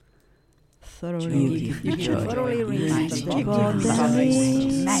thoroughly rinse the pot,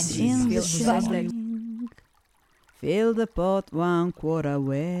 in the sink. Fill the pot 1/4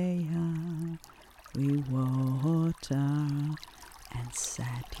 way with water and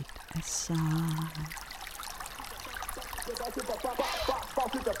set it aside.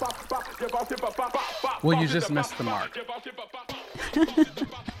 Well, you just missed the mark.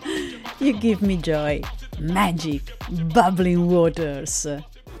 You give me joy. Magic, bubbling waters.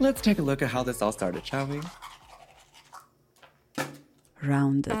 Let's take a look at how this all started, shall we?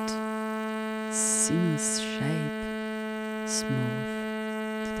 Rounded, seamless shape,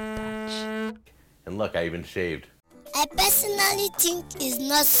 smooth to the touch. And look, I even shaved. I personally think it's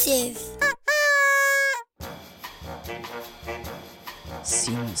not safe.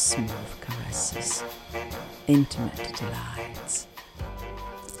 Seamless, smooth caresses, intimate delights.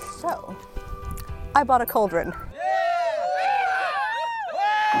 So, I bought a cauldron.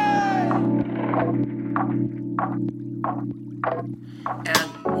 And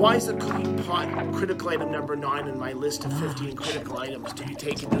why is the cooking pot critical item number 9 in my list of 15 critical items to be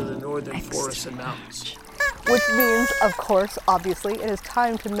taken to the northern forests and mountains? Which means, of course, obviously, it is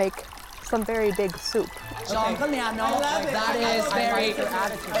time to make some very big soup. Sean, come here, no. That is very your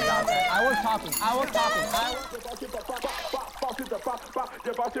attitude about it. I was talking.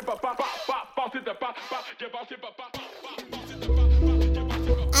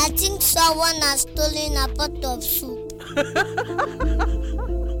 I think someone has stolen a pot of soup.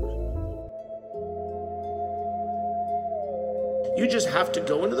 You just have to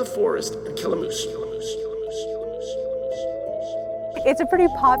go into the forest and kill a moose. It's a pretty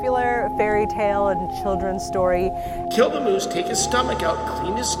popular fairy tale and children's story. Kill the moose, take his stomach out,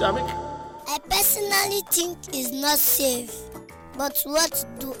 clean his stomach. I personally think it's not safe. But what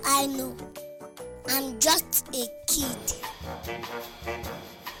do I know? I'm just a kid.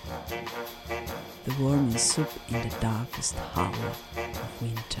 The warming soup in the darkest hour of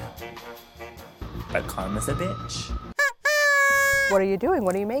winter. But karma's a bitch. What are you doing?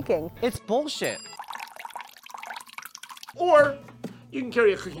 What are you making? It's bullshit. Or you can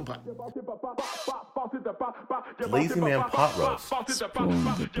carry a cooking pot. Lazy man pot roast. Pour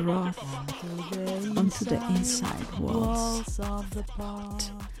the broth onto the inside walls of the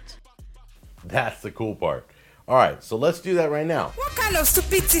pot. That's the cool part. All right, so let's do that right now. What kind of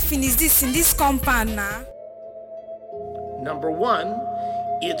stupid tiffin is this in this compound now? Number 1,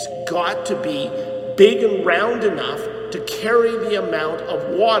 it's got to be big and round enough to carry the amount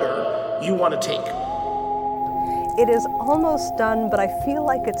of water you want to take. It is almost done, but I feel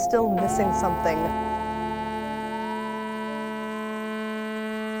like it's still missing something.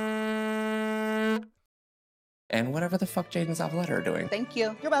 And whatever the fuck Jade and Zavaleta are doing. Thank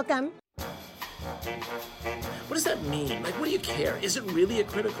you. You're welcome. What does that mean? Like, what do you care? Is it really a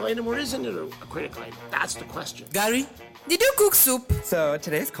critical item or isn't it a critical item? That's the question. Gary, did you cook soup? So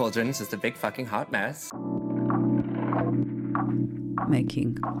today's cauldron is just a big fucking hot mess.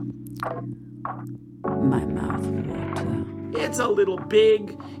 Making my mouth water. It's a little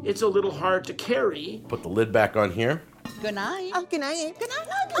big. It's a little hard to carry. Put the lid back on here. Good night. Oh, good night. Good night.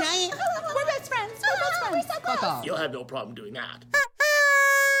 We're best friends. We're so close. Fuck off. You'll have no problem doing that.